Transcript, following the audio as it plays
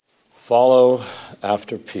Follow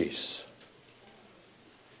after peace.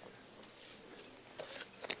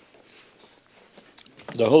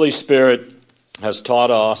 The Holy Spirit has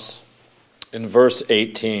taught us in verse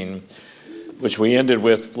 18, which we ended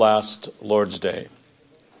with last Lord's Day,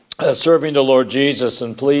 serving the Lord Jesus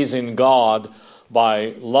and pleasing God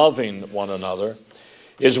by loving one another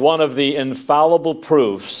is one of the infallible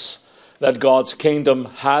proofs that God's kingdom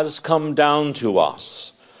has come down to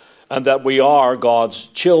us, and that we are God's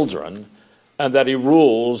children, and that He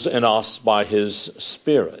rules in us by His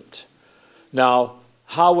Spirit. Now,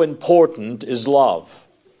 how important is love?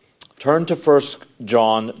 Turn to 1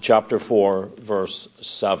 John chapter 4, verse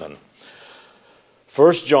 7.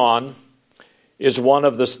 1 John is one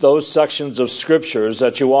of those sections of Scriptures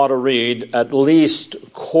that you ought to read at least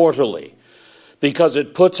quarterly, because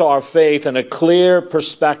it puts our faith in a clear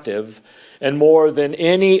perspective, and more than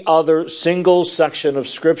any other single section of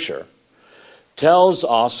Scripture tells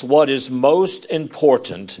us what is most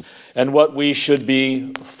important and what we should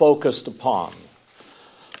be focused upon.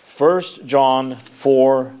 1 John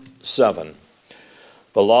 4:7.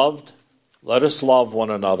 Beloved, let us love one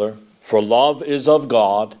another, for love is of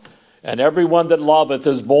God, and everyone that loveth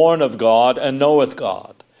is born of God and knoweth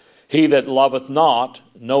God. He that loveth not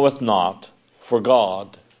knoweth not, for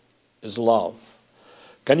God is love.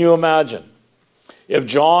 Can you imagine if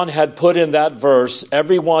John had put in that verse,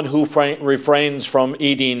 everyone who refrains from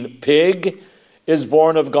eating pig is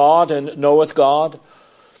born of God and knoweth God?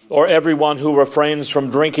 Or everyone who refrains from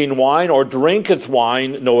drinking wine or drinketh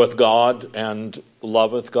wine knoweth God and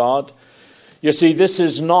loveth God? You see, this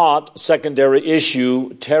is not secondary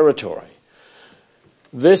issue territory.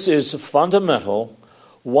 This is fundamental,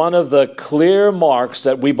 one of the clear marks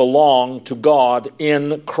that we belong to God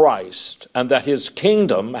in Christ, and that His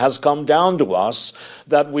kingdom has come down to us,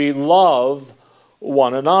 that we love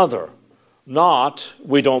one another. Not,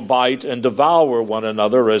 we don't bite and devour one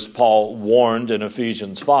another, as Paul warned in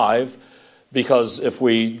Ephesians 5, because if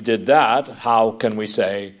we did that, how can we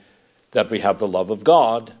say that we have the love of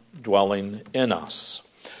God dwelling in us?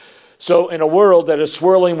 So in a world that is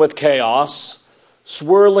swirling with chaos,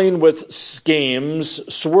 swirling with schemes,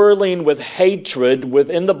 swirling with hatred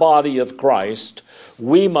within the body of Christ,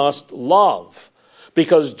 we must love,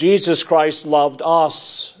 because Jesus Christ loved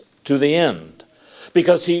us to the end,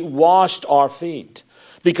 because He washed our feet,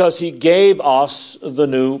 because He gave us the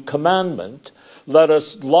new commandment. Let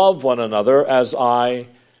us love one another as I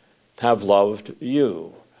have loved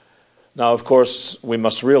you. Now, of course, we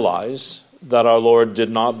must realize that our Lord did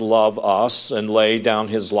not love us and lay down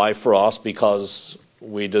His life for us because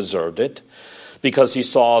we deserved it, because He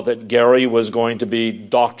saw that Gary was going to be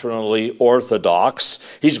doctrinally orthodox.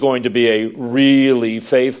 He's going to be a really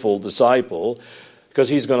faithful disciple because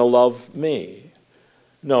he's going to love me.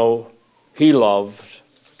 No, He loved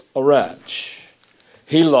a wretch.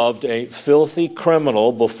 He loved a filthy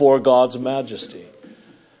criminal before God's majesty.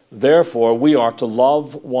 Therefore, we are to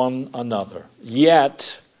love one another.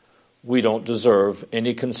 Yet, we don't deserve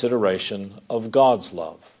any consideration of God's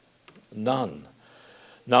love. None.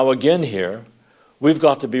 Now again here, we've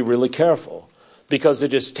got to be really careful, because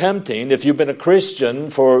it is tempting. If you've been a Christian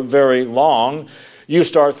for very long, you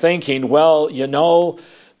start thinking, well, you know,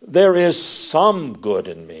 there is some good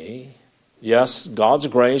in me. Yes, God's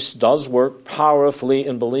grace does work powerfully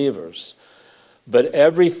in believers. But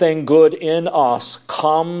everything good in us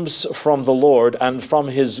comes from the Lord and from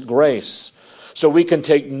His grace. So we can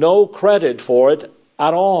take no credit for it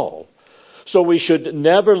at all. So we should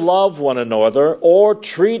never love one another or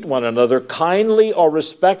treat one another kindly or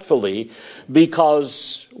respectfully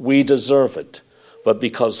because we deserve it, but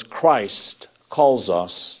because Christ calls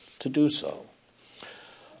us to do so.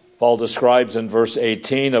 Paul describes in verse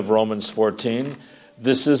 18 of Romans 14,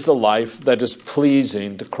 this is the life that is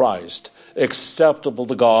pleasing to Christ, acceptable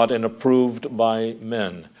to God and approved by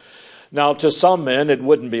men. Now, to some men, it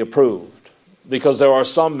wouldn't be approved, because there are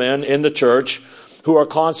some men in the church who are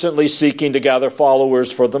constantly seeking to gather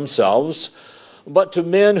followers for themselves. But to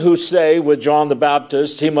men who say with John the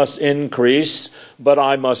Baptist, he must increase, but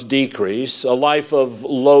I must decrease, a life of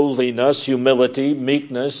lowliness, humility,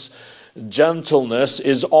 meekness, gentleness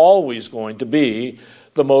is always going to be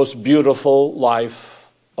the most beautiful life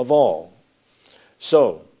of all.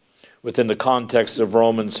 So, within the context of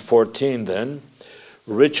Romans 14 then,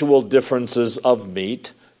 ritual differences of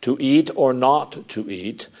meat, to eat or not to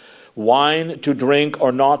eat, wine to drink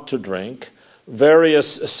or not to drink,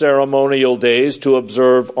 various ceremonial days to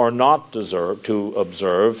observe or not to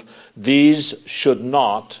observe, these should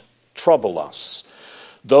not trouble us.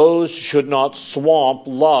 Those should not swamp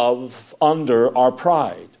love under our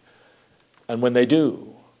pride. And when they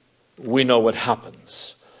do, we know what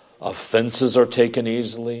happens. Offenses are taken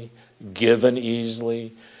easily, given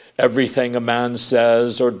easily. Everything a man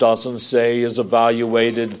says or doesn't say is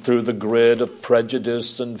evaluated through the grid of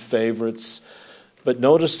prejudice and favorites. But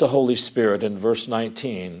notice the Holy Spirit in verse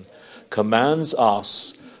 19 commands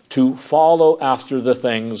us to follow after the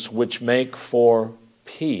things which make for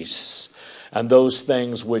peace and those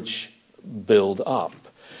things which build up.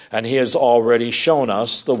 And he has already shown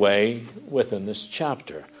us the way within this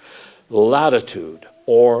chapter. Latitude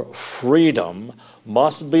or freedom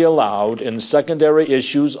must be allowed in secondary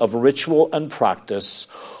issues of ritual and practice,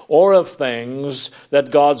 or of things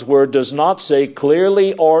that God's word does not say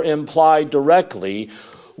clearly or imply directly,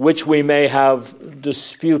 which we may have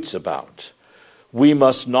disputes about. We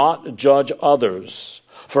must not judge others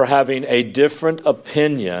for having a different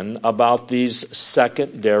opinion about these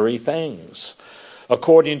secondary things.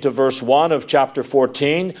 According to verse 1 of chapter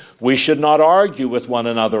 14, we should not argue with one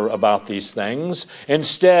another about these things.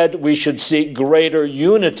 Instead, we should seek greater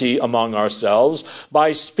unity among ourselves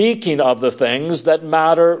by speaking of the things that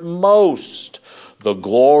matter most: the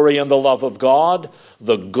glory and the love of God,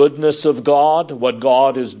 the goodness of God, what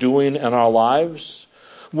God is doing in our lives.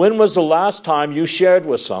 When was the last time you shared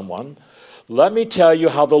with someone, "Let me tell you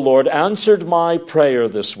how the Lord answered my prayer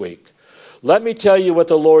this week. Let me tell you what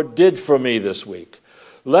the Lord did for me this week.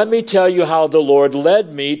 Let me tell you how the Lord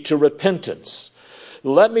led me to repentance.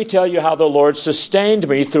 Let me tell you how the Lord sustained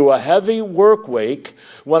me through a heavy work week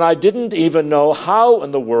when I didn't even know how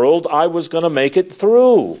in the world I was going to make it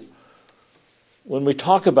through." When we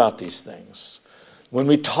talk about these things, when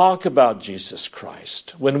we talk about Jesus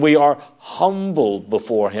Christ, when we are humbled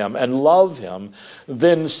before him and love him,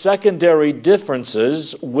 then secondary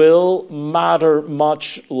differences will matter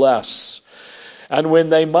much less. And when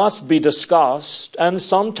they must be discussed, and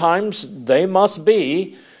sometimes they must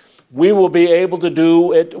be, we will be able to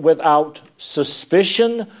do it without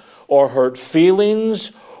suspicion or hurt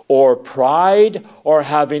feelings or pride or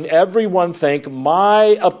having everyone think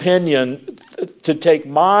my opinion, to take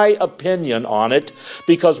my opinion on it,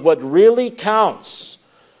 because what really counts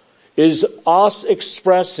is us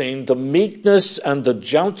expressing the meekness and the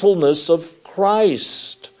gentleness of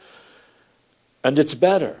Christ. And it's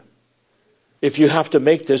better if you have to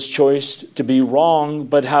make this choice to be wrong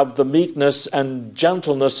but have the meekness and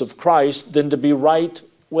gentleness of Christ than to be right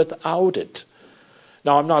without it.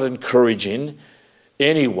 Now, I'm not encouraging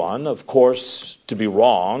anyone, of course, to be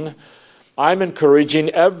wrong. I'm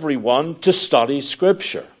encouraging everyone to study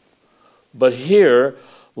Scripture. But here,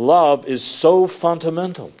 love is so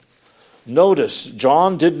fundamental. Notice,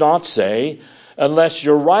 John did not say, unless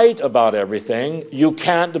you're right about everything, you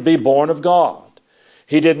can't be born of God.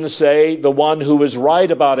 He didn't say the one who is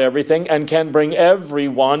right about everything and can bring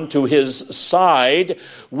everyone to his side,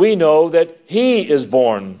 we know that he is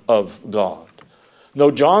born of God.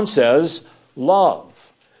 No, John says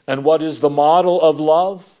love. And what is the model of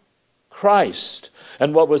love? Christ.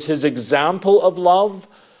 And what was his example of love?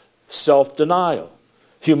 Self-denial,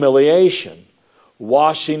 humiliation,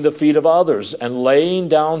 washing the feet of others, and laying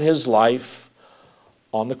down his life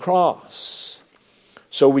on the cross.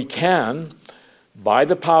 So we can, by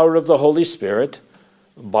the power of the Holy Spirit,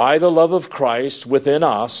 by the love of Christ within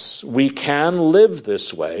us, we can live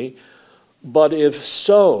this way. But if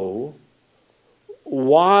so,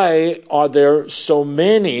 why are there so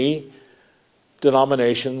many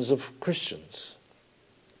denominations of Christians?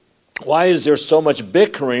 Why is there so much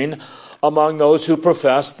bickering among those who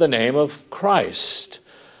profess the name of Christ?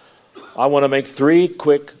 I want to make 3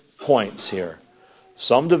 quick points here.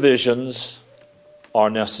 Some divisions are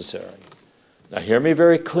necessary. Now hear me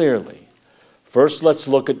very clearly. First, let's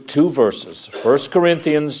look at 2 verses. 1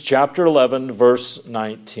 Corinthians chapter 11, verse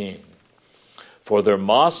 19. For there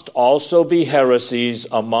must also be heresies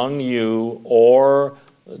among you, or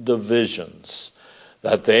divisions,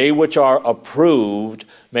 that they which are approved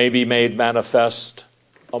may be made manifest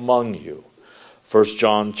among you. 1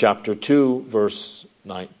 John chapter 2, verse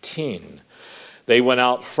 19. They went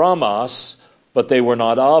out from us, but they were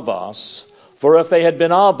not of us. For if they had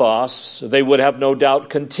been of us, they would have no doubt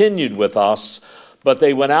continued with us, but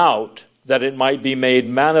they went out that it might be made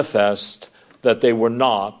manifest that they were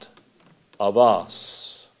not of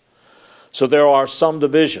us. So there are some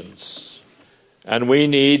divisions, and we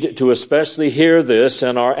need to especially hear this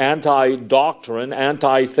in our anti-doctrine,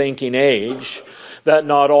 anti-thinking age, that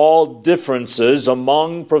not all differences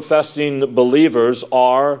among professing believers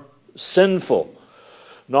are sinful.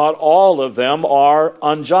 Not all of them are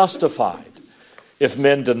unjustified. If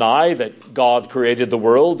men deny that God created the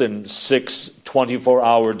world in 6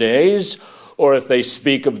 24-hour days, or if they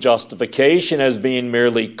speak of justification as being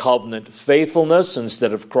merely covenant faithfulness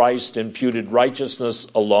instead of Christ's imputed righteousness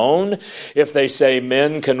alone, if they say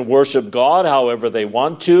men can worship God however they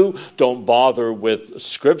want to, don't bother with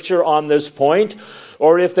Scripture on this point,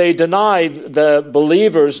 or if they deny the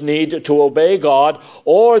believers need to obey God,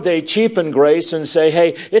 or they cheapen grace and say,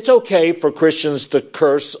 hey, it's okay for Christians to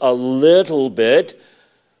curse a little bit,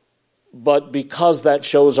 but because that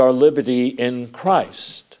shows our liberty in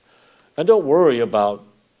Christ. And don't worry about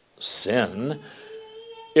sin.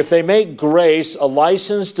 If they make grace a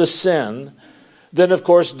license to sin, then of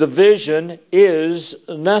course division is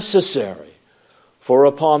necessary. For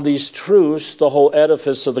upon these truths, the whole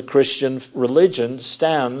edifice of the Christian religion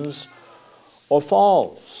stands or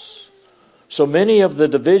falls. So many of the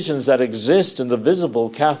divisions that exist in the visible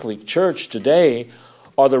Catholic Church today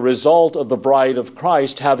are the result of the bride of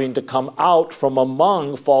Christ having to come out from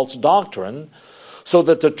among false doctrine so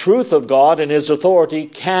that the truth of God and His authority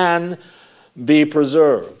can be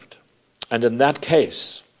preserved. And in that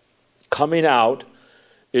case, coming out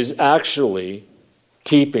is actually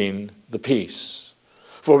keeping the peace.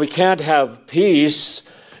 For we can't have peace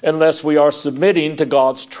unless we are submitting to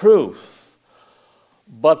God's truth.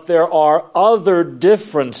 But there are other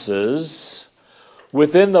differences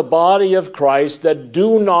within the body of Christ that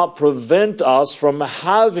do not prevent us from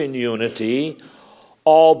having unity,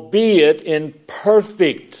 albeit in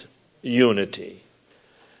perfect unity.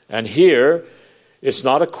 And here, it's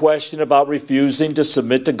not a question about refusing to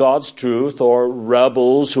submit to God's truth, or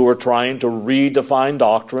rebels who are trying to redefine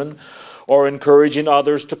doctrine, or encouraging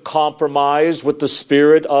others to compromise with the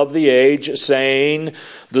spirit of the age, saying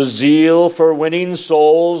the zeal for winning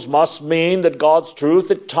souls must mean that God's truth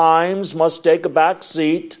at times must take a back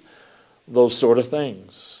seat, those sort of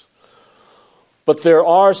things. But there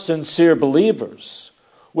are sincere believers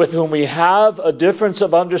with whom we have a difference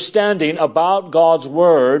of understanding about God's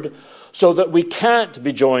Word, so that we can't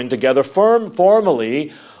be joined together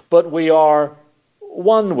formally, but we are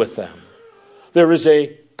one with them. There is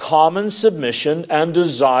a common submission and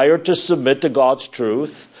desire to submit to God's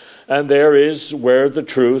truth, and there is where the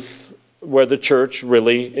church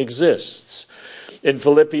really exists. In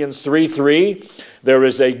Philippians 3:3, there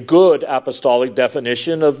is a good apostolic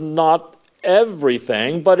definition of not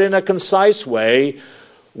everything, but in a concise way,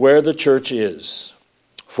 where the church is.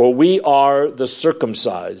 For we are the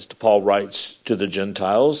circumcised, Paul writes to the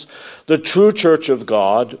Gentiles, the true church of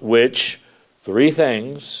God, which, three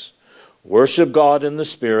things, worship God in the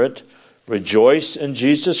Spirit, rejoice in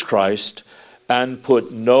Jesus Christ, and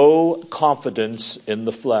put no confidence in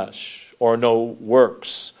the flesh, or no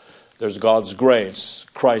works. There's God's grace,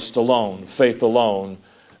 Christ alone, faith alone,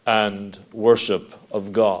 and worship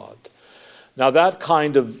of God. Now what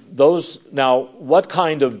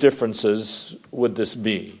kind of differences would this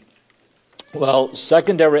be? Well,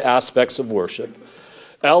 secondary aspects of worship,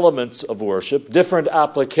 elements of worship, different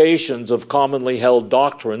applications of commonly held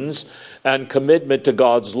doctrines and commitment to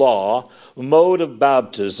God's law, mode of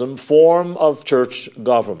baptism, form of church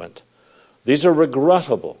government. These are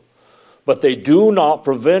regrettable, but they do not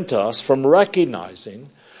prevent us from recognizing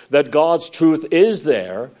that God's truth is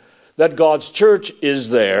there, that God's church is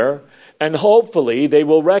there, and hopefully they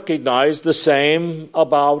will recognize the same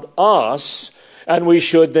about us, and we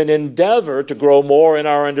should then endeavor to grow more in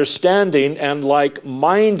our understanding and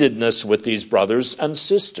like-mindedness with these brothers and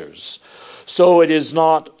sisters. So it is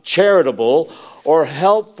not charitable or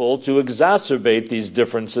helpful to exacerbate these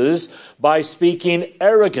differences by speaking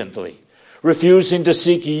arrogantly, refusing to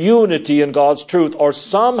seek unity in God's truth, or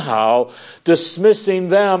somehow dismissing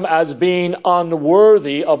them as being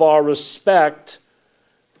unworthy of our respect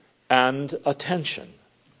and attention.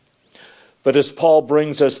 But as Paul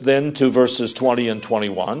brings us then to verses 20 and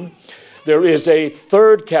 21, there is a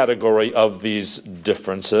third category of these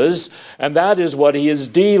differences, and that is what he is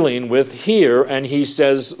dealing with here. And he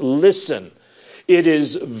says, listen, it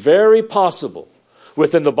is very possible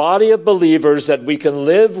within the body of believers that we can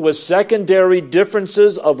live with secondary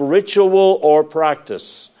differences of ritual or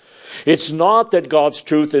practice. It's not that God's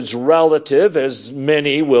truth is relative, as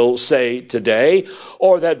many will say today,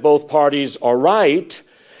 or that both parties are right.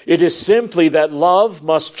 It is simply that love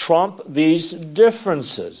must trump these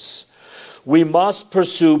differences. We must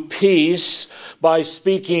pursue peace by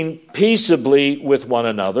speaking peaceably with one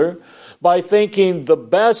another, by thinking the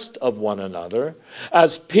best of one another,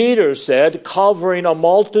 as Peter said, covering a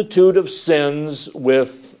multitude of sins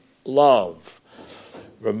with love.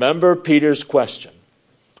 Remember Peter's question.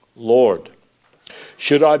 Lord,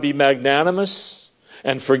 should I be magnanimous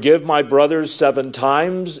and forgive my brother 7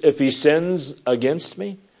 times if he sins against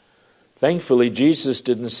me? Thankfully, Jesus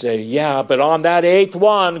didn't say, yeah, but on that 8th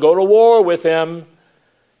one, go to war with him.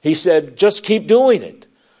 He said, just keep doing it.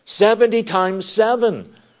 70 times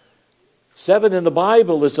 7. 7 in the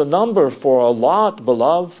Bible is a number for a lot,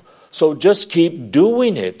 beloved. So just keep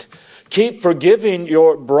doing it. Keep forgiving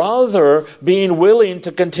your brother, being willing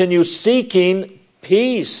to continue seeking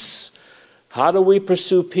peace. How do we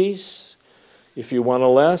pursue peace? If you want a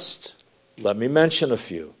list, let me mention a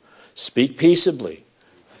few. Speak peaceably.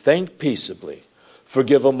 Think peaceably.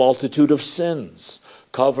 Forgive a multitude of sins.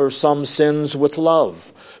 Cover some sins with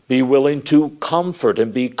love. Be willing to comfort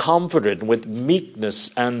and be comforted with meekness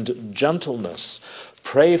and gentleness.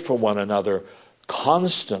 Pray for one another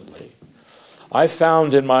constantly. I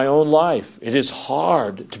found in my own life it is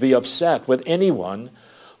hard to be upset with anyone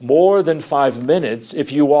more than 5 minutes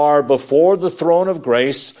if you are before the throne of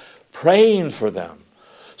grace praying for them.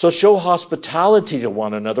 So show hospitality to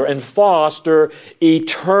one another and foster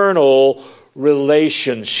eternal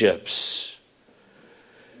relationships.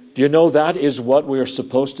 Do you know that is what we are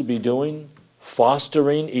supposed to be doing?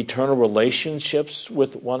 Fostering eternal relationships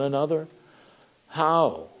with one another?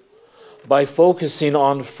 How? By focusing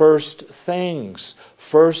on first things.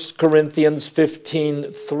 1 Corinthians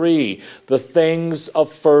 15:3, the things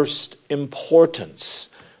of first importance.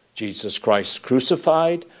 Jesus Christ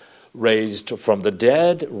crucified, raised from the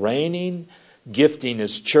dead, reigning, gifting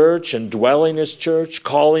his church and dwelling his church,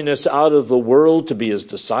 calling us out of the world to be his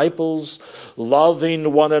disciples,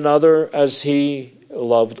 loving one another as he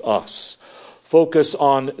loved us. Focus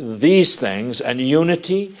on these things, and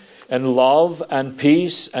unity and love and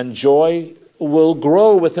peace and joy will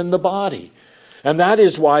grow within the body. And that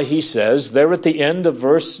is why he says there at the end of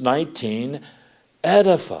verse 19,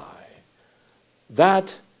 edify.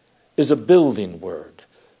 That is a building word.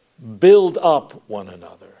 Build up one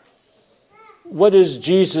another. What is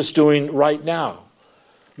Jesus doing right now?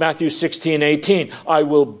 Matthew 16:18, I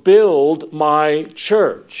will build my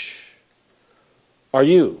church. Are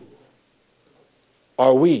you?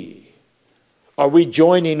 Are we? Are we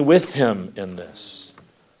joining with him in this?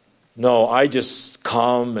 No, I just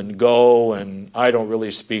come and go and I don't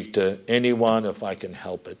really speak to anyone if I can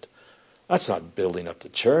help it. That's not building up the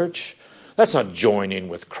church. That's not joining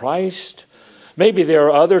with Christ. Maybe there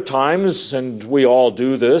are other times, and we all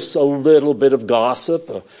do this, a little bit of gossip,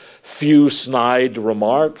 a few snide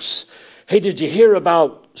remarks. Hey, did you hear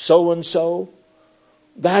about so-and-so?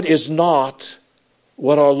 That is not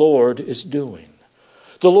what our Lord is doing.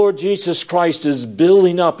 The Lord Jesus Christ is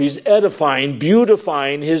building up, he's edifying,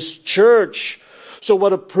 beautifying his church. So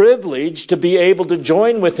what a privilege to be able to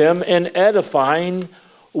join with him in edifying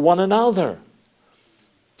one another.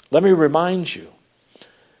 Let me remind you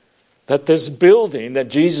that this building that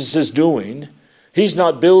Jesus is doing, he's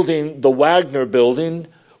not building the Wagner building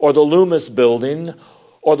or the Loomis building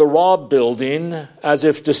or the Robb building as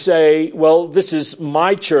if to say, well, this is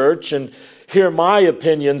my church and here my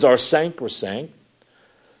opinions are sacrosanct.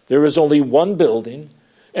 There is only one building,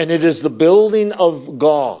 and it is the building of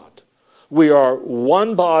God. We are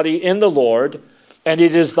one body in the Lord, and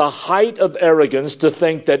it is the height of arrogance to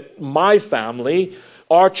think that my family,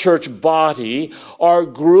 our church body, our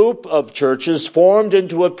group of churches formed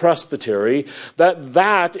into a presbytery,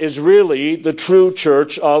 that is really the true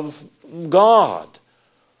church of God.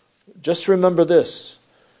 Just remember this.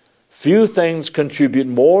 Few things contribute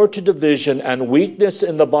more to division and weakness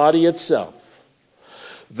in the body itself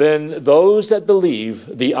than those that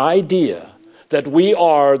believe the idea that we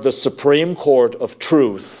are the supreme court of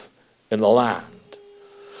truth in the land.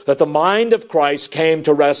 That the mind of Christ came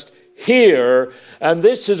to rest here, and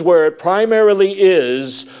this is where it primarily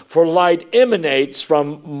is, for light emanates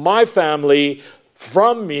from my family,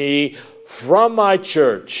 from me, from my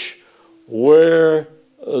church. We're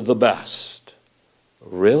the best.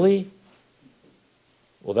 Really?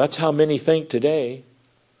 Well, that's how many think today.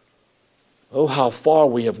 Oh, how far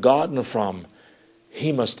we have gotten from,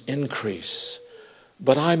 he must increase,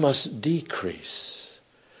 but I must decrease.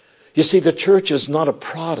 You see, the church is not a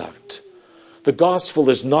product. The gospel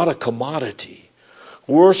is not a commodity.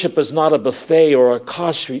 Worship is not a buffet or a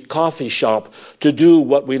coffee shop to do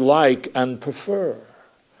what we like and prefer.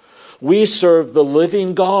 We serve the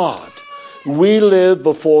living God. We live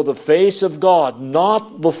before the face of God,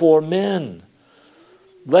 not before men.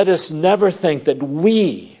 Let us never think that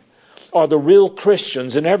we are the real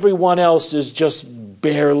Christians and everyone else is just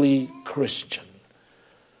barely Christian.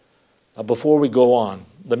 Now, before we go on,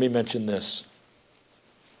 let me mention this.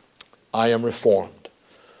 I am Reformed,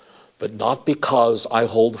 but not because I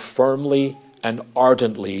hold firmly and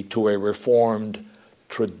ardently to a Reformed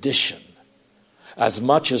tradition. as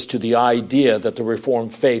much as to the idea that the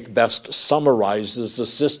Reformed faith best summarizes the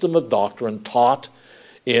system of doctrine taught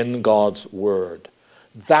in God's Word.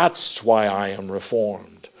 That's why I am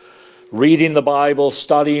Reformed. Reading the Bible,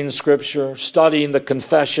 studying Scripture, studying the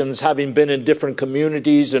confessions, having been in different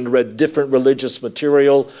communities and read different religious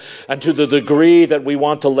material, and to the degree that we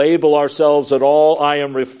want to label ourselves at all, I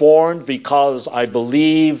am Reformed because I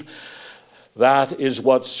believe that is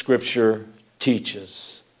what Scripture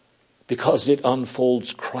teaches, because it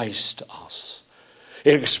unfolds Christ to us.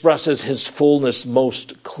 It expresses His fullness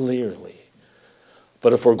most clearly.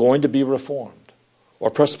 But if we're going to be Reformed, or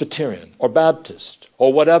Presbyterian, or Baptist,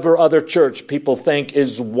 or whatever other church people think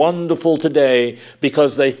is wonderful today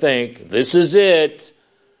because they think this is it,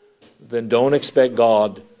 then don't expect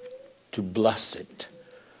God to bless it.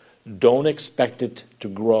 Don't expect it to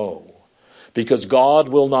grow, because God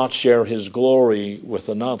will not share His glory with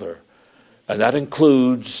another. And that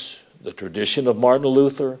includes the tradition of Martin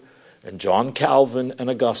Luther and John Calvin and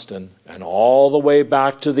Augustine, and all the way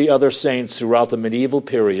back to the other saints throughout the medieval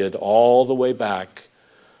period, all the way back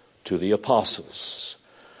to the apostles.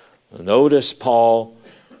 Notice Paul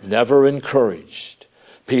never encouraged,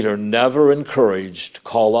 Peter never encouraged to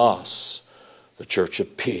call us the church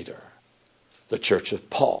of Peter, the church of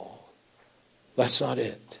Paul. That's not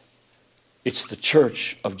it. It's the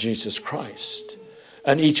church of Jesus Christ.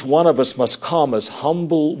 And each one of us must come as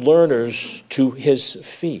humble learners to His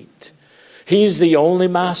feet. He's the only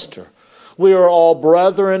master. We are all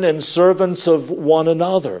brethren and servants of one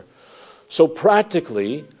another. So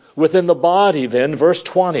practically, within the body then, verse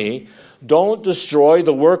 20, don't destroy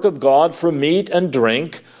the work of God for meat and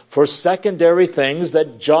drink, for secondary things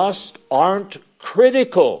that just aren't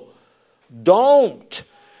critical. Don't.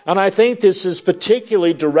 And I think this is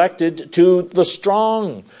particularly directed to the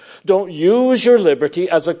strong. Don't use your liberty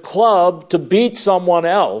as a club to beat someone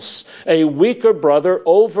else, a weaker brother,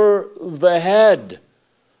 over the head.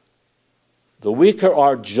 The weaker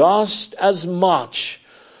are just as much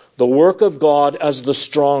the work of God as the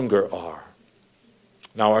stronger are.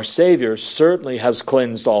 Now our Savior certainly has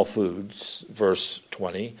cleansed all foods, verse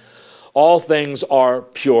 20. All things are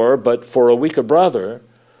pure, but for a weaker brother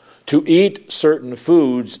to eat certain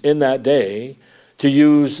foods in that day, to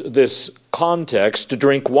use this context, to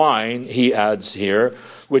drink wine, he adds here,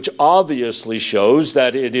 which obviously shows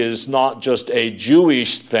that it is not just a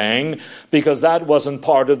Jewish thing, because that wasn't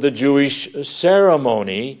part of the Jewish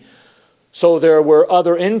ceremony. So there were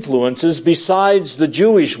other influences besides the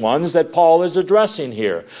Jewish ones that Paul is addressing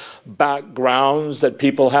here. Backgrounds that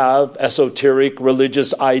people have, esoteric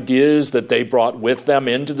religious ideas that they brought with them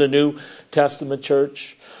into the New Testament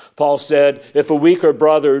church. Paul said, if a weaker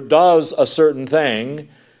brother does a certain thing,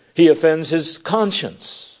 he offends his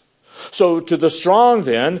conscience. So to the strong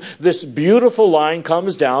then, this beautiful line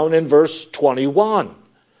comes down in verse 21.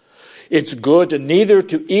 It's good neither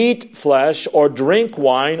to eat flesh or drink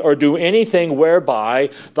wine or do anything whereby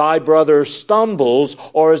thy brother stumbles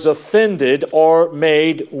or is offended or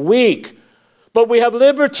made weak. But we have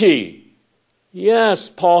liberty. Yes,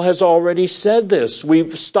 Paul has already said this.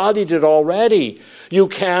 We've studied it already. You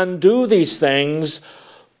can do these things,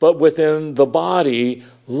 but within the body,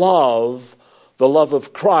 love, the love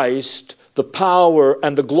of Christ, the power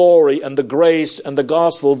and the glory and the grace and the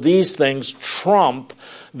gospel, these things trump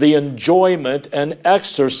the enjoyment and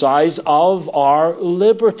exercise of our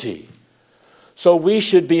liberty. So we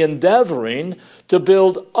should be endeavoring to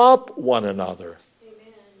build up one another.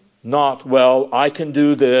 Amen. Not, well, I can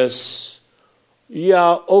do this.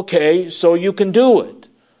 Yeah, okay, so you can do it.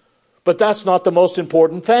 But that's not the most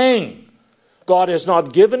important thing. God has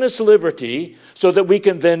not given us liberty so that we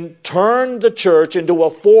can then turn the church into a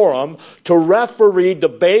forum to referee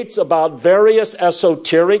debates about various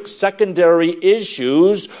esoteric secondary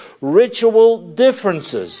issues, ritual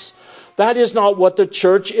differences. That is not what the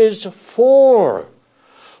church is for.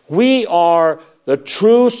 We are the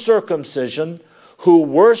true circumcision who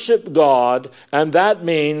worship God, and that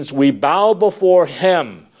means we bow before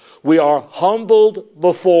Him. We are humbled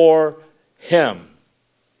before Him.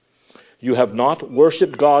 You have not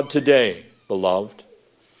worshiped God today, beloved,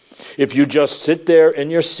 if you just sit there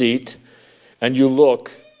in your seat and you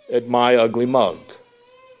look at my ugly mug.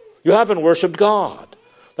 You haven't worshiped God.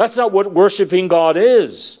 That's not what worshiping God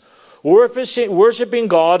is. Worshiping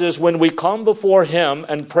God is when we come before Him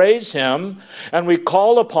and praise Him, and we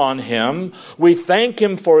call upon Him. We thank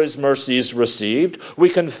Him for His mercies received. We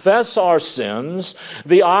confess our sins.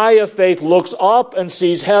 The eye of faith looks up and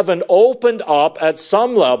sees heaven opened up at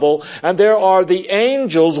some level, and there are the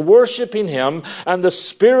angels worshiping Him, and the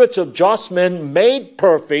spirits of just men made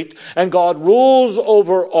perfect, and God rules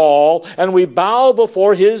over all, and we bow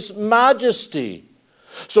before His majesty.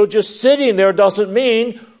 So just sitting there doesn't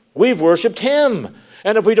mean we've worshiped Him.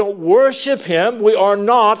 And if we don't worship Him, we are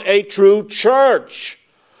not a true church.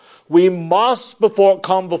 We must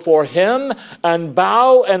come before Him and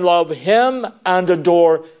bow and love Him and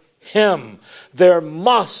adore Him. There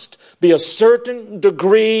must be a certain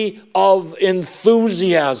degree of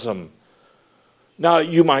enthusiasm. Now,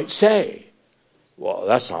 you might say, well,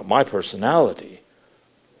 that's not my personality.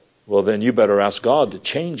 Well, then you better ask God to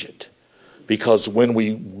change it. Because when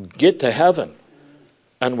we get to heaven,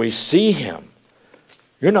 and we see Him,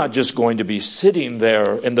 you're not just going to be sitting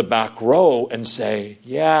there in the back row and say,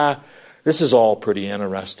 yeah, this is all pretty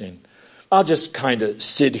interesting. I'll just kind of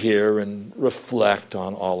sit here and reflect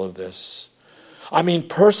on all of this. I mean,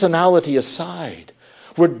 personality aside,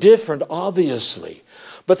 we're different, obviously.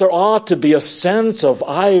 But there ought to be a sense of,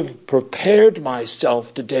 I've prepared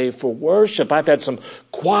myself today for worship. I've had some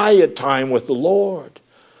quiet time with the Lord.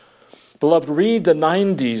 Beloved, read the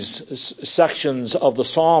 90s sections of the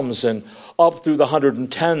Psalms and up through the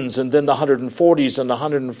 110s and then the 140s and the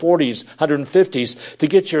 150s to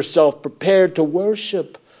get yourself prepared to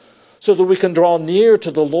worship so that we can draw near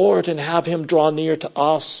to the Lord and have Him draw near to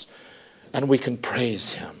us and we can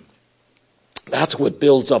praise Him. That's what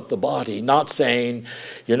builds up the body, not saying,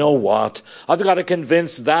 you know what, I've got to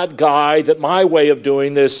convince that guy that my way of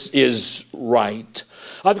doing this is right.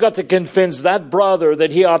 I've got to convince that brother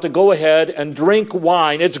that he ought to go ahead and drink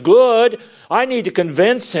wine. It's good. I need to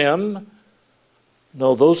convince him.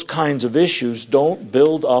 No, those kinds of issues don't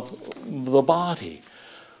build up the body.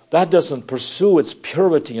 That doesn't pursue its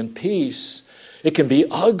purity and peace. It can be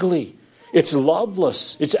ugly. It's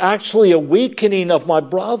loveless. It's actually a weakening of my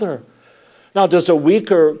brother. Now, does a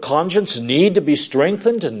weaker conscience need to be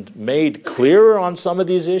strengthened and made clearer on some of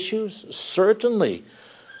these issues? Certainly.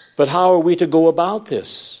 But how are we to go about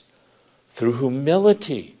this? Through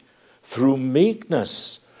humility, through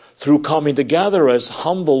meekness, through coming together as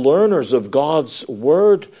humble learners of God's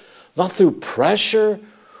Word, not through pressure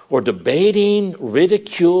or debating,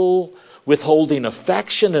 ridicule, withholding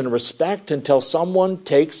affection and respect until someone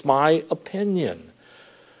takes my opinion.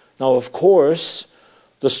 Now, of course,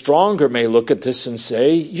 the stronger may look at this and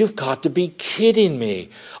say, you've got to be kidding me.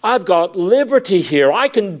 I've got liberty here. I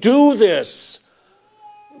can do this.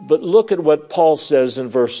 But look at what Paul says in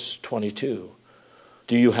verse 22.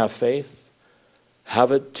 Do you have faith?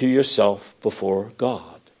 Have it to yourself before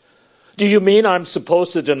God. Do you mean I'm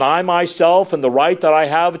supposed to deny myself and the right that I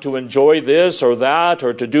have to enjoy this or that,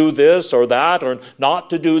 or to do this or that, or not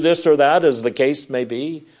to do this or that, as the case may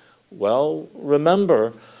be? Well,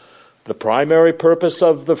 remember, the primary purpose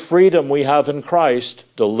of the freedom we have in Christ,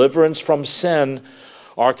 deliverance from sin,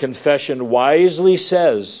 our confession wisely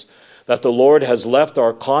says that the Lord has left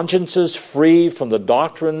our consciences free from the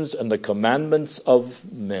doctrines and the commandments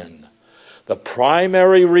of men. The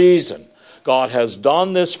primary reason God has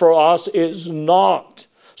done this for us is not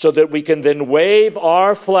so that we can then wave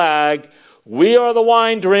our flag. We are the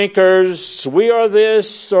wine drinkers. We are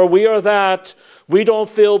this or we are that. We don't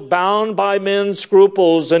feel bound by men's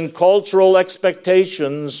scruples and cultural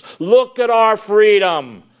expectations. Look at our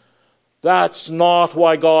freedom. That's not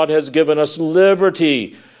why God has given us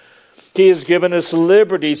liberty. He has given us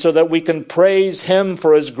liberty so that we can praise Him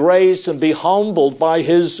for His grace and be humbled by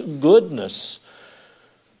His goodness.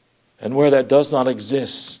 And where that does not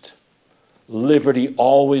exist, liberty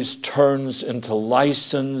always turns into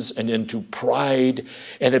license and into pride,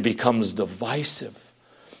 and it becomes divisive.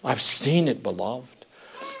 I've seen it, beloved.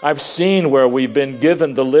 I've seen where we've been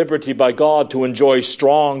given the liberty by God to enjoy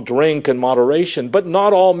strong drink in moderation, but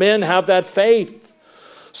not all men have that faith.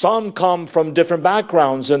 Some come from different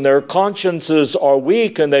backgrounds and their consciences are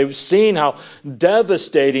weak, and they've seen how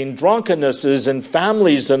devastating drunkenness is in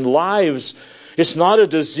families and lives. It's not a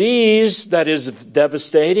disease that is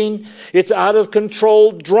devastating. It's out of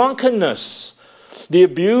control drunkenness. The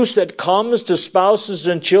abuse that comes to spouses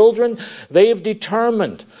and children, they've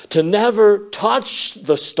determined to never touch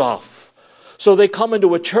the stuff. So they come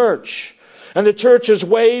into a church, and the church is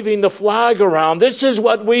waving the flag around. This is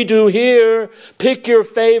what we do here. Pick your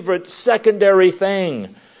favorite secondary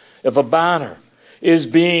thing. If a banner is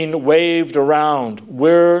being waved around,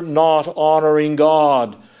 we're not honoring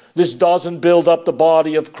God. This doesn't build up the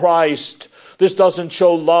body of Christ. This doesn't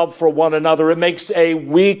show love for one another. It makes a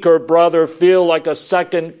weaker brother feel like a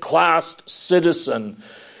second-class citizen.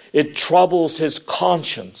 It troubles his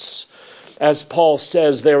conscience. As Paul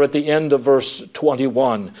says there at the end of verse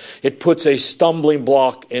 21, it puts a stumbling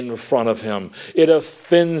block in front of him. It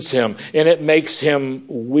offends him, and it makes him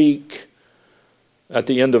weak. At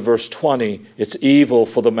the end of verse 20, it's evil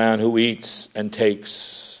for the man who eats and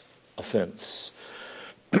takes offense.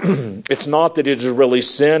 It's not that it is really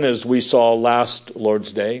sin, as we saw last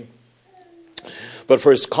Lord's Day, but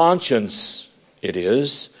for his conscience it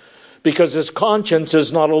is, because his conscience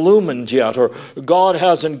is not illumined yet, or God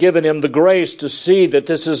hasn't given him the grace to see that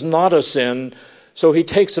this is not a sin, so he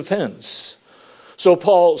takes offense. So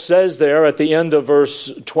Paul says there at the end of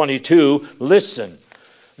verse 22, listen,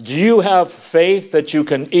 do you have faith that you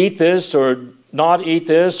can eat this or not eat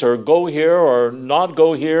this, or go here or not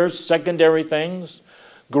go here, secondary things?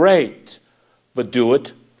 Great, but do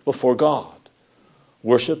it before God.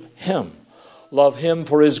 Worship him. Love him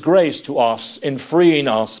for his grace to us in freeing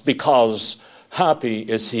us, because happy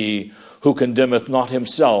is he who condemneth not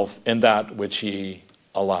himself in that which he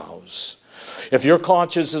allows. If your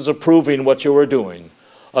conscience is approving what you are doing,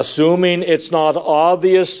 assuming it's not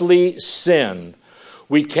obviously sin,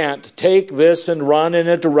 we can't take this and run in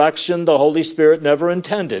a direction the Holy Spirit never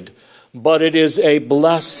intended, but it is a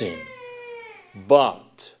blessing.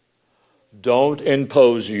 But don't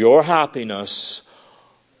impose your happiness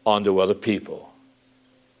onto other people.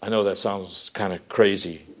 I know that sounds kind of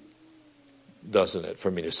crazy, doesn't it, for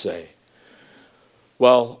me to say?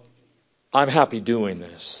 Well, I'm happy doing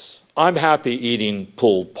this. I'm happy eating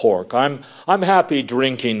pulled pork. I'm happy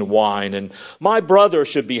drinking wine, and my brother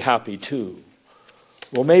should be happy too.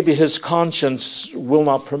 Well, maybe his conscience will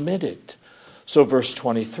not permit it. So verse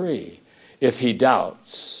 23, if he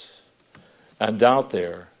doubts, and doubt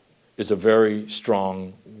there is a very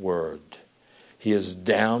strong word. He is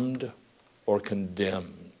damned or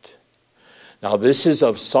condemned. Now, this is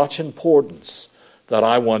of such importance that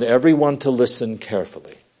I want everyone to listen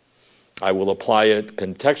carefully. I will apply it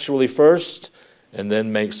contextually first and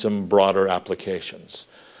then make some broader applications.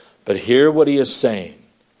 But hear what he is saying.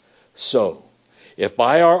 So, if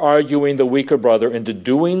by our arguing the weaker brother into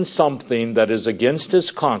doing something that is against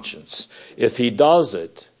his conscience, if he does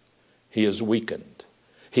it, he is weakened.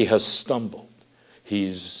 He has stumbled.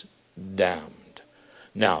 He's damned.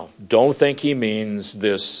 Now, don't think he means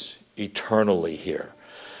this eternally here.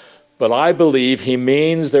 But I believe he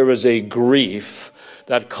means there is a grief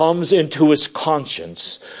that comes into his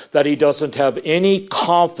conscience, that he doesn't have any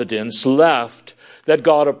confidence left that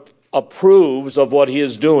God approves of what he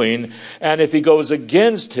is doing. And if he goes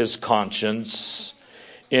against his conscience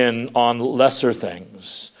on lesser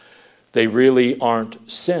things, they really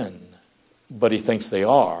aren't sin, but he thinks they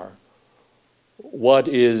are. What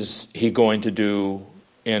is he going to do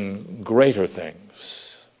in greater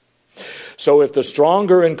things? So if the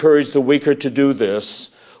stronger encourage the weaker to do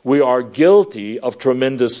this, we are guilty of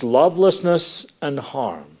tremendous lovelessness and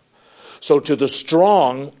harm. So to the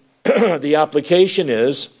strong, the application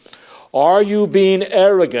is, are you being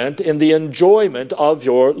arrogant in the enjoyment of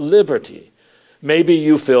your liberty? Maybe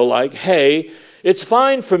you feel like, hey, it's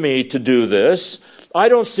fine for me to do this. I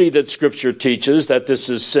don't see that Scripture teaches that this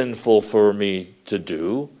is sinful for me to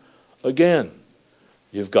do. Again,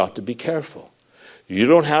 you've got to be careful. You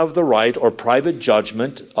don't have the right or private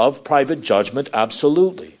judgment,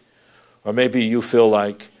 absolutely. Or maybe you feel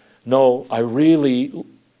like, no, I really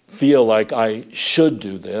feel like I should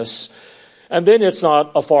do this. And then it's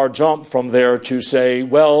not a far jump from there to say,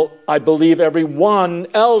 well, I believe everyone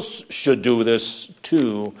else should do this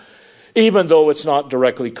too, even though it's not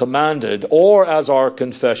directly commanded, or as our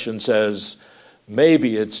confession says,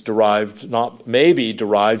 maybe it's derived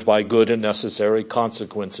by good and necessary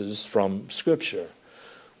consequences from Scripture.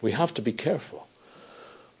 We have to be careful.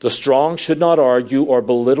 The strong should not argue or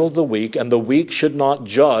belittle the weak, and the weak should not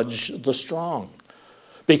judge the strong.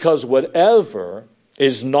 Because whatever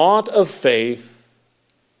is not of faith,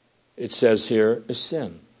 it says here, is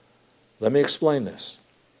sin. Let me explain this.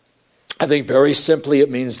 I think very simply it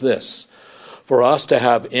means this. For us to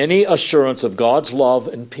have any assurance of God's love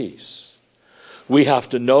and peace, we have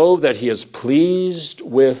to know that He is pleased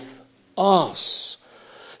with us.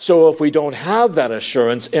 So if we don't have that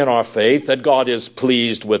assurance in our faith that God is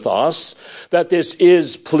pleased with us, that this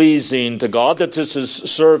is pleasing to God, that this is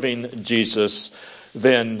serving Jesus,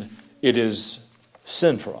 then it is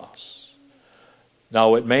sin for us.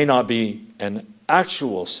 Now, it may not be an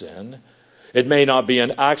actual sin. It may not be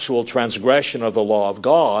an actual transgression of the law of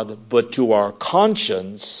God, but to our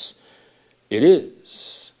conscience, it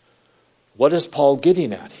is. What is Paul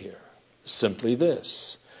getting at here? Simply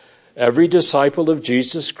this. Every disciple of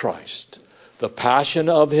Jesus Christ, the passion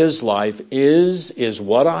of his life is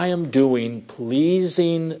what I am doing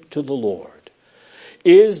pleasing to the Lord?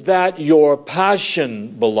 Is that your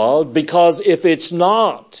passion, beloved? Because if it's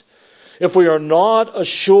not, if we are not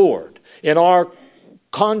assured in our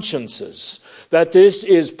consciences that this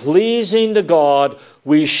is pleasing to God,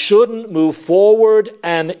 we shouldn't move forward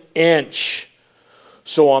an inch.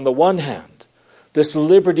 So on the one hand, this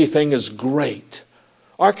liberty thing is great.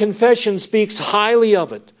 Our confession speaks highly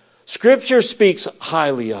of it. Scripture speaks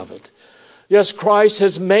highly of it. Yes, Christ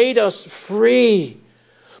has made us free.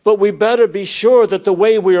 But we better be sure that the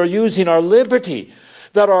way we are using our liberty,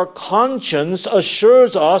 that our conscience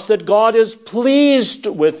assures us that God is pleased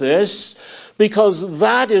with this, because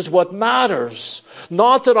that is what matters.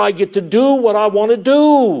 Not that I get to do what I want to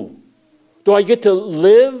do. Do I get to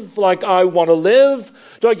live like I want to live?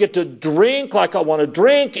 Do I get to drink like I want to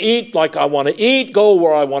drink, eat like I want to eat, go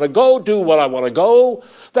where I want to go, do what I want to go?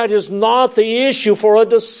 That is not the issue for a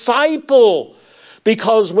disciple.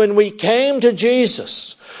 Because when we came to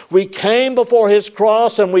Jesus, we came before his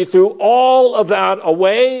cross and we threw all of that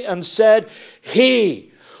away and said,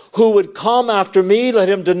 he who would come after me, let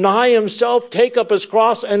him deny himself, take up his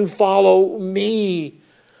cross and follow me.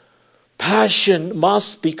 Passion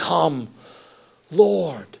must become,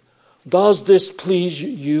 Lord, does this please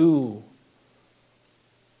you?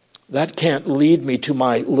 That can't lead me to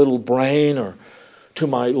my little brain or to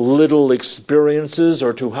my little experiences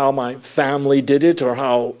or to how my family did it or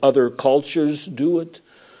how other cultures do it.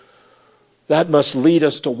 That must lead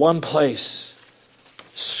us to one place,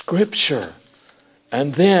 Scripture.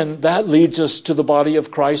 And then that leads us to the body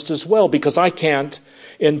of Christ as well, because I can't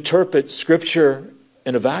interpret Scripture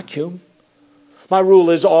in a vacuum. My rule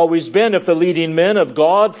has always been, if the leading men of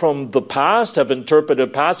God from the past have interpreted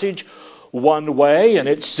a passage one way, and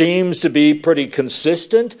it seems to be pretty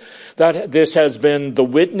consistent, that this has been the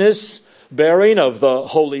witness bearing of the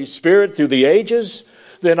Holy Spirit through the ages,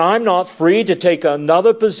 then I'm not free to take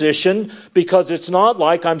another position, because it's not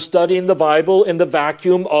like I'm studying the Bible in the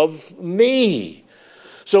vacuum of me.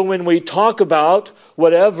 So when we talk about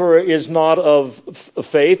whatever is not of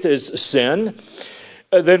faith is sin,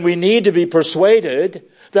 then we need to be persuaded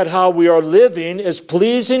that how we are living is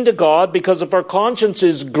pleasing to God, because if our conscience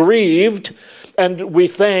is grieved and we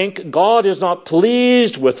think God is not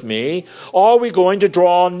pleased with me, are we going to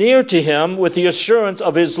draw near to him with the assurance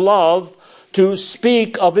of his love to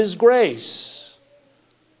speak of his grace?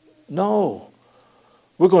 No.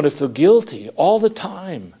 We're going to feel guilty all the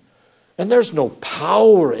time. And there's no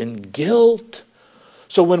power in guilt.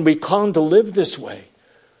 So when we come to live this way,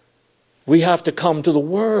 we have to come to the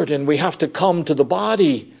Word and we have to come to the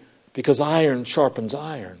body, because iron sharpens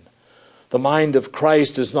iron. The mind of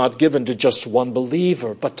Christ is not given to just one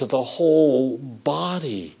believer, but to the whole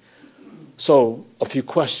body. So, a few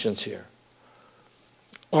questions here.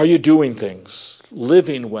 Are you doing things,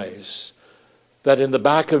 living ways, that in the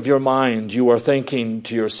back of your mind you are thinking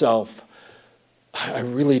to yourself, I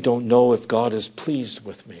really don't know if God is pleased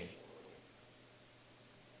with me?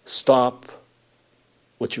 Stop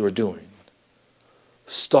what you are doing.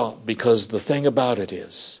 Stop, because the thing about it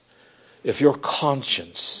is, if your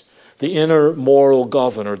conscience, the inner moral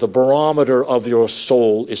governor, the barometer of your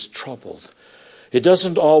soul is troubled, it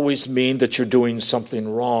doesn't always mean that you're doing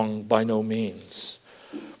something wrong, by no means.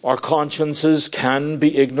 Our consciences can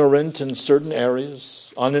be ignorant in certain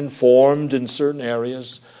areas, uninformed in certain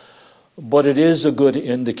areas, but it is a good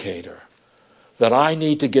indicator that I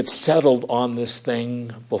need to get settled on this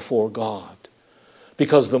thing before God.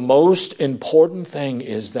 Because the most important thing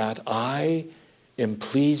is that I am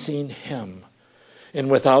pleasing him. And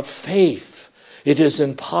without faith, it is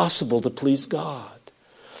impossible to please God.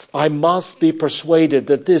 I must be persuaded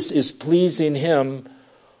that this is pleasing him,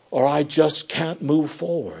 or I just can't move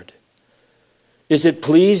forward. Is it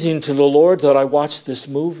pleasing to the Lord that I watch this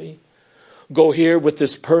movie, go here with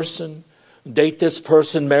this person, date this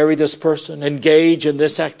person, marry this person, engage in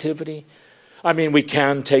this activity? I mean, we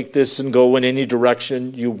can take this and go in any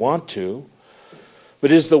direction you want to.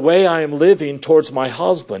 But is the way I am living towards my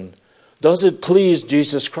husband, does it please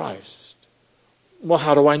Jesus Christ? Well,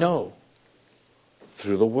 how do I know?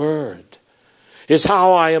 Through the Word. Is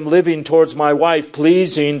how I am living towards my wife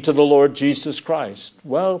pleasing to the Lord Jesus Christ?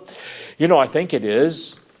 Well, I think it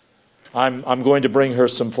is. I'm going to bring her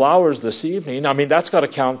some flowers this evening. I mean, that's got to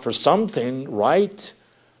count for something, right?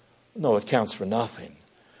 No, it counts for nothing.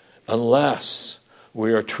 Unless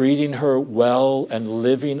we are treating her well and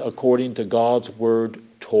living according to God's word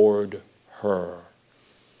toward her.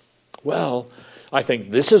 Well, I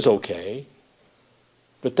think this is okay.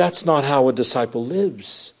 But that's not how a disciple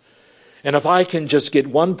lives. And if I can just get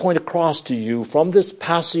one point across to you from this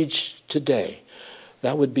passage today,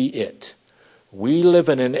 that would be it. We live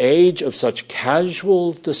in an age of such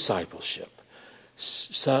casual discipleship.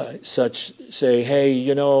 Such say,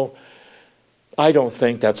 hey, I don't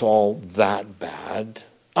think that's all that bad.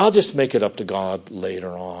 I'll just make it up to God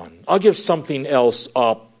later on. I'll give something else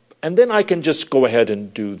up, and then I can just go ahead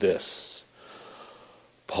and do this.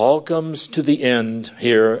 Paul comes to the end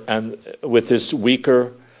here and with this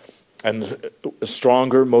weaker and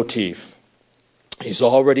stronger motif. He's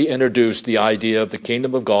already introduced the idea of the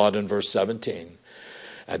kingdom of God in verse 17.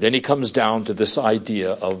 And then he comes down to this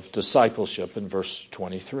idea of discipleship in verse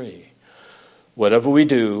 23. Whatever we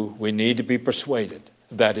do, we need to be persuaded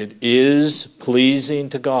that it is pleasing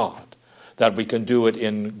to God, that we can do it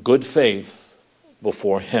in good faith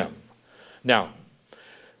before Him. Now,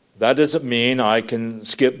 that doesn't mean I can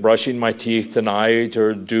skip brushing my teeth tonight,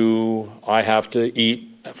 or I have to eat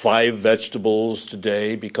 5 vegetables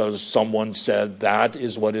today because someone said that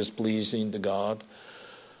is what is pleasing to God.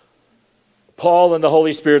 Paul and the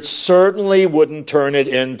Holy Spirit certainly wouldn't turn it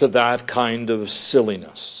into that kind of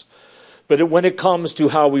silliness. But when it comes to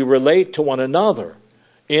how we relate to one another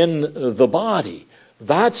in the body,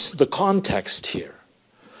 that's the context here.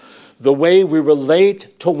 The way we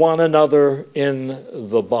relate to one another in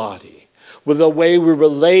the body, with the way we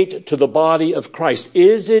relate to the body of Christ.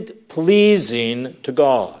 Is it pleasing to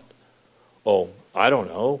God? Oh, I don't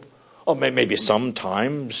know. Oh, maybe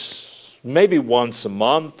sometimes, maybe once a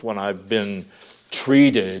month when I've been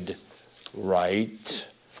treated right.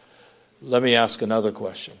 Let me ask another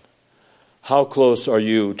question. How close are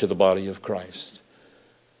you to the body of Christ?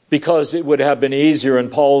 Because it would have been easier in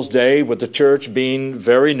Paul's day, with the church being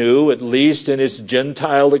very new, at least in its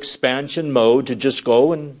Gentile expansion mode, to just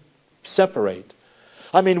go and separate.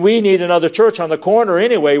 I mean, we need another church on the corner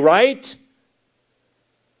anyway, right?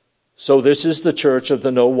 So this is the church of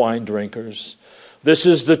the no wine drinkers. This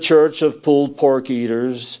is the church of pulled pork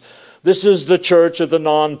eaters. This is the church of the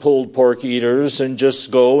non-pulled pork eaters, and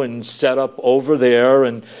just go and set up over there,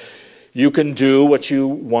 and you can do what you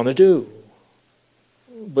want to do.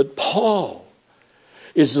 But Paul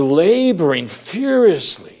is laboring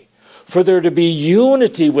furiously for there to be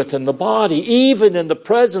unity within the body, even in the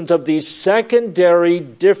presence of these secondary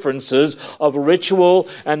differences of ritual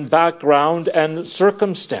and background and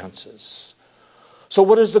circumstances. So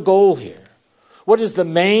what is the goal here? What is the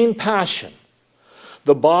main passion?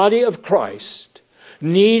 The body of Christ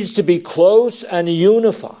needs to be close and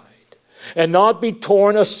unified, and not be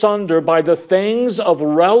torn asunder by the things of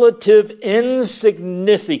relative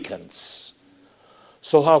insignificance.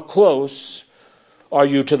 So how close are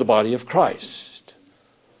you to the body of Christ,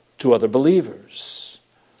 to other believers?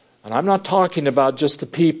 And I'm not talking about just the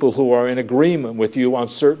people who are in agreement with you on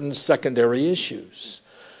certain secondary issues.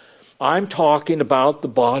 I'm talking about the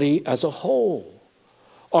body as a whole.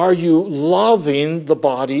 Are you loving the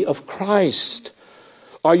body of Christ?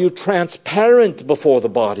 Are you transparent before the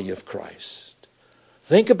body of Christ?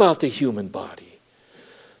 Think about the human body.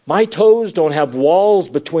 My toes don't have walls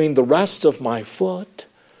between the rest of my foot.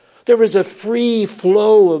 There is a free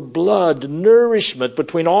flow of blood, nourishment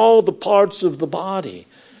between all the parts of the body.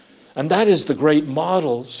 And that is the great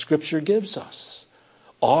model Scripture gives us.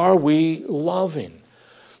 Are we loving?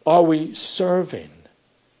 Are we serving?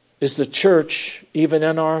 Is the church even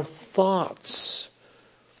in our thoughts?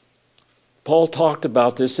 Paul talked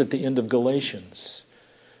about this at the end of Galatians.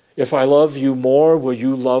 If I love you more, will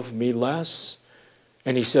you love me less?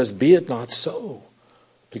 And he says, be it not so,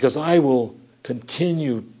 because I will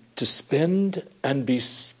continue to spend and be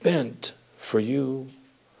spent for you.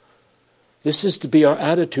 This is to be our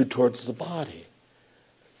attitude towards the body.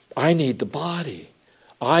 I need the body.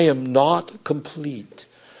 I am not complete.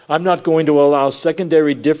 I'm not going to allow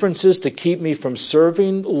secondary differences to keep me from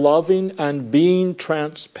serving, loving, and being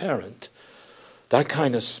transparent. That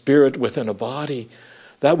kind of spirit within a body,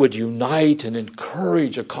 that would unite and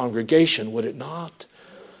encourage a congregation, would it not?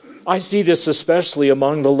 I see this especially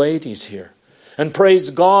among the ladies here. And praise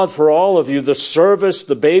God for all of you, the service,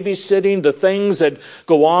 the babysitting, the things that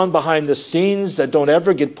go on behind the scenes that don't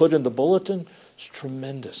ever get put in the bulletin. It's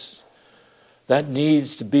tremendous. That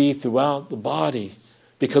needs to be throughout the body,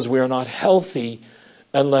 because we are not healthy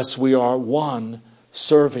unless we are one,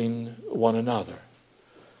 serving one another.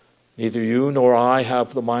 Neither you nor I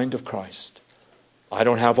have the mind of Christ. I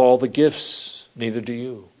don't have all the gifts, neither do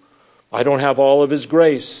you. I don't have all of His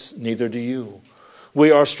grace, neither do you.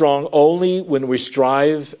 We are strong only when we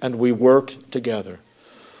strive and we work together.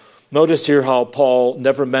 Notice here how Paul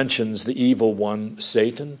never mentions the evil one,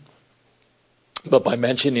 Satan. But by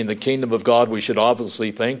mentioning the kingdom of God, we should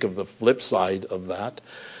obviously think of the flip side of that,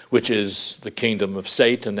 which is the kingdom of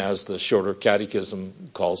Satan, as the Shorter Catechism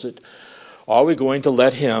calls it. Are we going to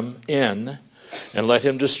let him in and let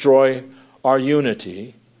him destroy our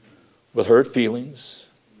unity with hurt feelings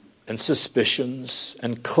and suspicions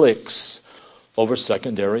and cliques over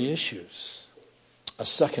secondary issues? A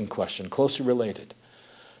second question, closely related.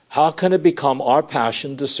 How can it become our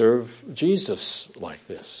passion to serve Jesus like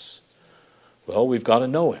this? Well, we've got to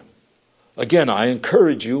know him. Again, I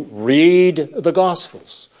encourage you, read the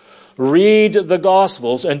Gospels. Read the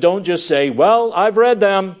Gospels and don't just say, well, I've read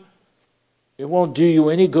them. It won't do you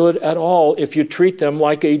any good at all if you treat them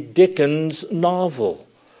like a Dickens novel.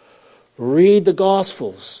 Read the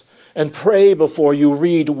Gospels and pray before you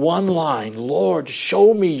read one line. Lord,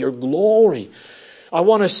 show me your glory. I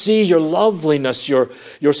want to see your loveliness, your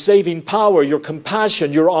saving power, your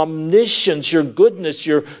compassion, your omniscience, your goodness,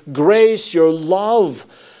 your grace, your love.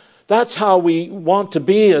 That's how we want to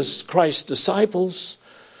be as Christ's disciples.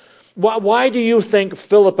 Why do you think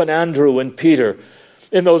Philip and Andrew and Peter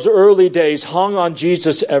in those early days hung on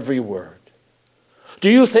Jesus' every word? Do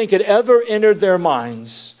you think it ever entered their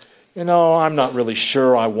minds, I'm not really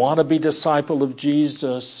sure I want to be a disciple of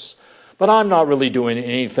Jesus, but I'm not really doing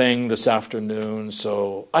anything this afternoon,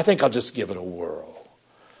 so I think I'll just give it a whirl.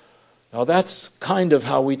 Now that's kind of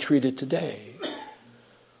how we treat it today.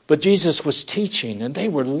 But Jesus was teaching, and they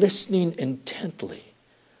were listening intently.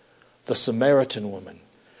 The Samaritan woman,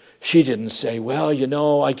 she didn't say,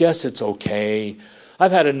 well, I guess it's okay.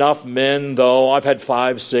 I've had enough men, though. I've had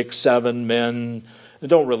 5, 6, 7 men that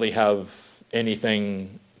don't really have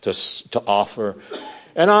anything to offer.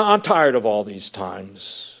 And I'm tired of all these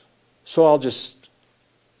times. So I'll just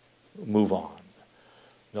move on.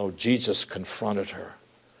 No, Jesus confronted her.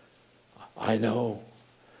 I know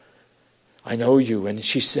you. And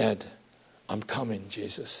she said, I'm coming,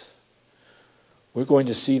 Jesus. We're going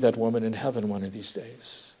to see that woman in heaven one of these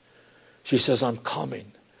days. She says, I'm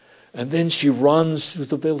coming. And then she runs through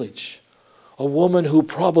the village. A woman who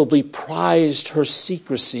probably prized her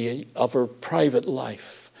secrecy of her private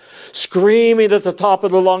life. Screaming at the top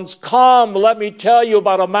of the lungs, come, let me tell you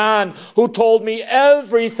about a man who told me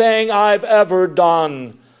everything I've ever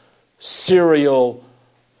done. Serial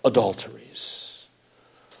adulteries.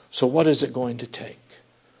 So what is it going to take?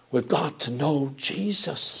 We've got to know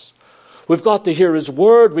Jesus. We've got to hear his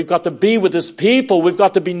word. We've got to be with his people. We've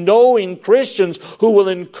got to be knowing Christians who will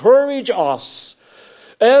encourage us.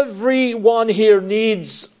 Everyone here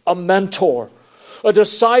needs a mentor. A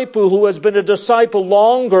disciple who has been a disciple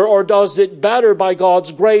longer or does it better by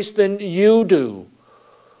God's grace than you do,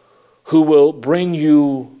 who will bring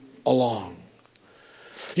you along.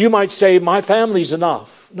 You might say, my family's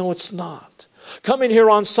enough. No, it's not. Coming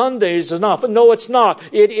here on Sundays is enough. No, it's not.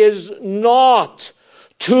 It is not.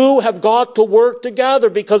 Two have got to work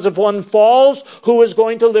together, because if one falls, who is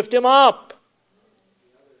going to lift him up?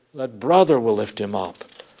 That brother will lift him up.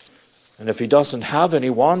 And if he doesn't have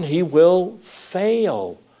anyone, he will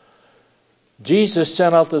fail. Jesus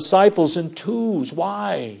sent out disciples in twos.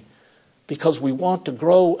 Why? Because we want to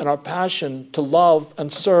grow in our passion to love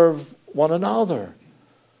and serve one another.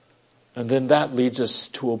 And then that leads us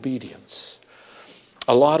to obedience.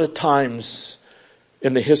 A lot of times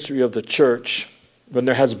in the history of the church, when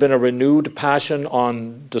there has been a renewed passion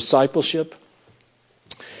on discipleship,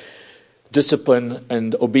 discipline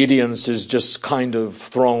and obedience is just kind of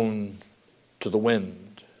thrown to the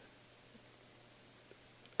wind,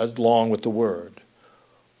 along with the word.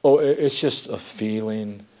 Oh, it's just a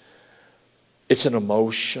feeling. It's an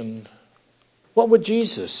emotion. What would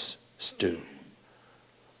Jesus do?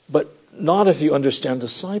 But not if you understand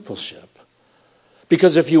discipleship.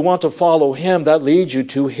 Because if you want to follow him, that leads you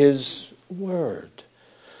to his word.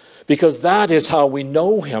 Because that is how we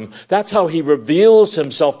know him. That's how he reveals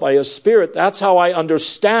himself by his Spirit. That's how I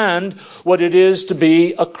understand what it is to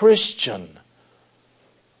be a Christian.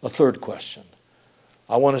 A third question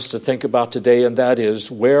I want us to think about today, and that is,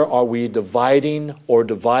 where are we dividing or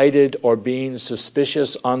divided or being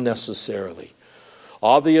suspicious unnecessarily?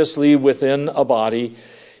 Obviously, within a body,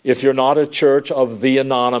 if you're not a church of the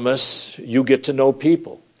anonymous, you get to know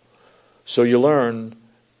people. So you learn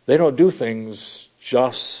they don't do things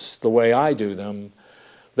just the way I do them.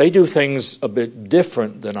 They do things a bit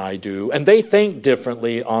different than I do, and they think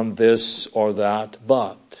differently on this or that,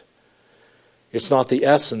 but it's not the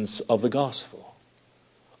essence of the gospel.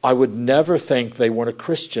 I would never think they weren't a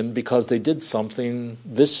Christian because they did something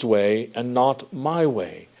this way and not my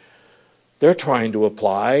way. They're trying to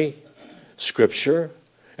apply Scripture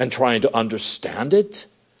and trying to understand it,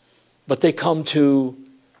 but they come to,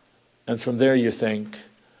 and from there you think,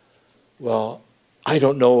 well, I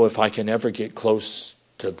don't know if I can ever get close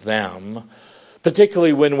to them,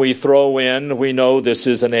 particularly when we throw in, we know this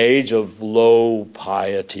is an age of low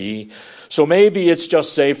piety, so maybe it's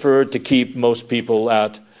just safer to keep most people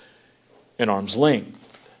at an arm's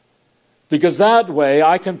length. Because that way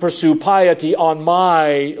I can pursue piety on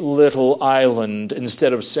my little island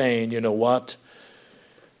instead of saying, you know what,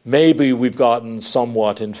 maybe we've gotten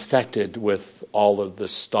somewhat infected with all of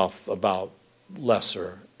this stuff about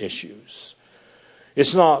lesser issues.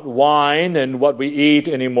 It's not wine and what we eat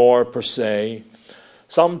anymore per se.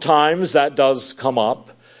 Sometimes that does come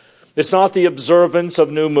up. It's not the observance of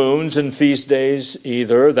new moons and feast days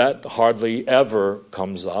either. That hardly ever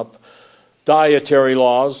comes up. Dietary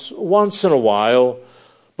laws, once in a while.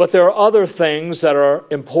 But there are other things that are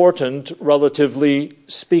important, relatively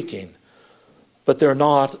speaking. But they're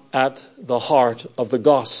not at the heart of the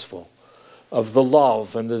gospel, of the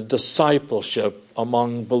love and the discipleship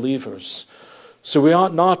among believers. So we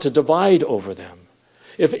ought not to divide over them.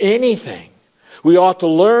 If anything, we ought to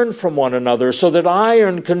learn from one another so that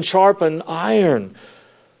iron can sharpen iron.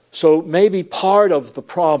 So maybe part of the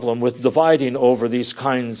problem with dividing over these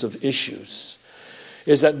kinds of issues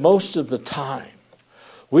is that most of the time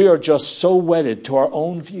we are just so wedded to our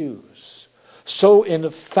own views, so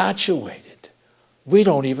infatuated, we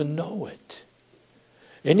don't even know it.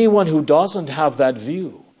 Anyone who doesn't have that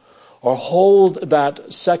view or hold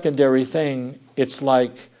that secondary thing, it's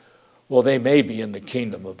like, well, they may be in the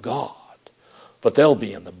kingdom of God, but they'll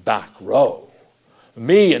be in the back row.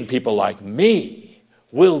 Me and people like me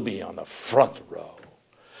will be on the front row.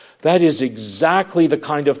 That is exactly the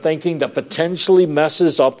kind of thinking that potentially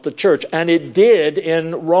messes up the church. And it did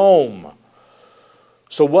in Rome.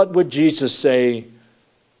 So what would Jesus say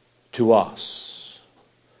to us,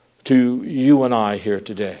 to you and I here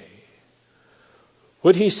today?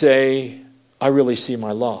 Would he say, I really see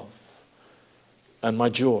my love and my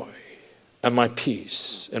joy and my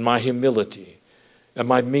peace and my humility and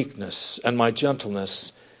my meekness and my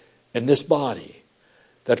gentleness in this body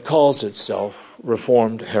that calls itself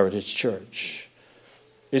Reformed Heritage Church?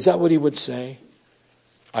 Is that what he would say?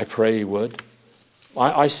 I pray he would.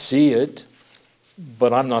 I see it,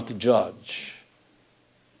 but I'm not the judge.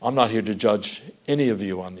 I'm not here to judge any of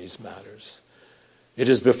you on these matters. It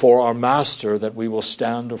is before our Master that we will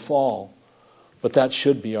stand or fall, but that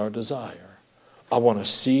should be our desire. I want to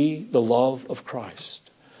see the love of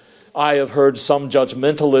Christ. I have heard some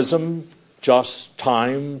judgmentalism just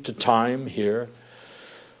time to time here.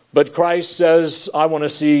 But Christ says, I want to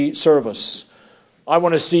see service. I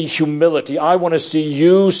want to see humility. I want to see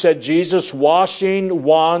you, said Jesus, washing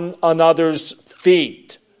one another's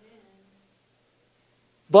feet.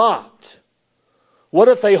 But what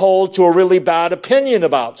if they hold to a really bad opinion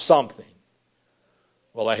about something?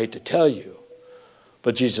 Well, I hate to tell you,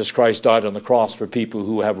 but Jesus Christ died on the cross for people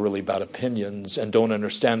who have really bad opinions and don't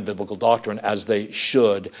understand biblical doctrine as they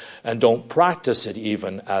should and don't practice it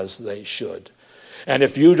even as they should. And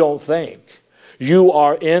if you don't think you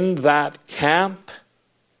are in that camp,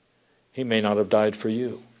 he may not have died for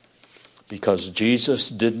you. Because Jesus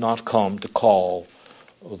did not come to call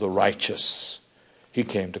the righteous. He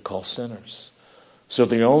came to call sinners. So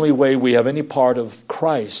the only way we have any part of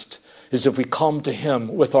Christ is if we come to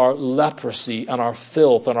him with our leprosy and our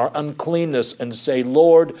filth and our uncleanness and say,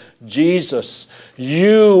 Lord Jesus,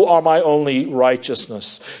 you are my only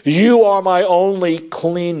righteousness. You are my only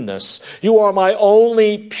cleanness. You are my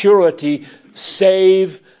only purity.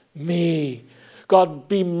 Save me. God,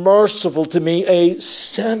 be merciful to me, a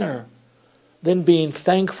sinner. Then being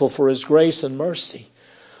thankful for his grace and mercy,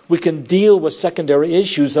 we can deal with secondary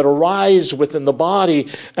issues that arise within the body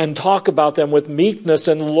and talk about them with meekness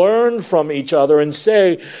and learn from each other and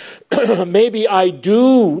say, maybe I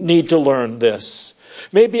do need to learn this.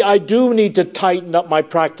 Maybe I do need to tighten up my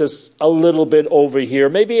practice a little bit over here.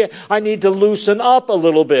 Maybe I need to loosen up a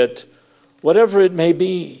little bit, whatever it may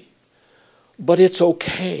be. But it's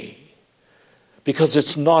okay because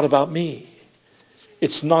it's not about me.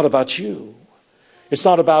 It's not about you. It's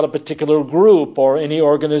not about a particular group or any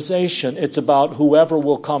organization. It's about whoever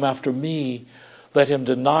will come after me. Let him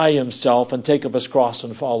deny himself and take up his cross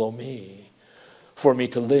and follow me. For me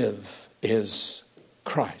to live is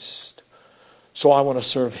Christ. So I want to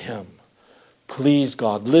serve him. Please,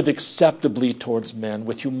 God, live acceptably towards men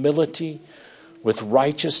with humility, with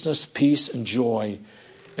righteousness, peace, and joy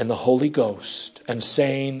in the Holy Ghost. And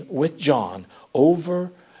saying with John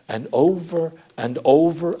over and over and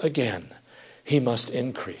over again, he must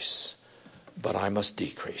increase, but I must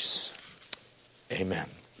decrease. Amen.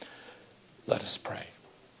 Let us pray.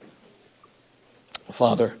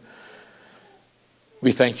 Father,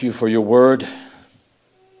 we thank you for your word.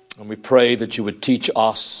 And we pray that you would teach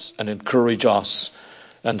us and encourage us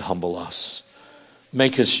and humble us.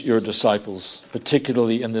 Make us your disciples,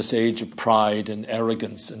 particularly in this age of pride and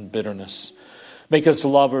arrogance and bitterness. Make us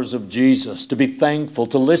lovers of Jesus, to be thankful,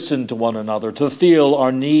 to listen to one another, to feel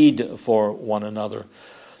our need for one another,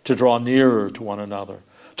 to draw nearer to one another,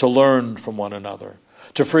 to learn from one another,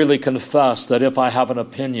 to freely confess that if I have an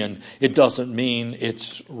opinion, it doesn't mean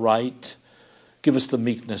it's right. Give us the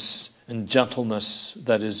meekness and gentleness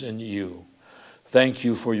that is in you. Thank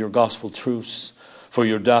you for your gospel truths, for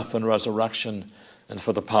your death and resurrection, and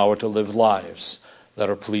for the power to live lives that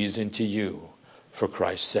are pleasing to you. For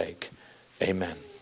Christ's sake, amen.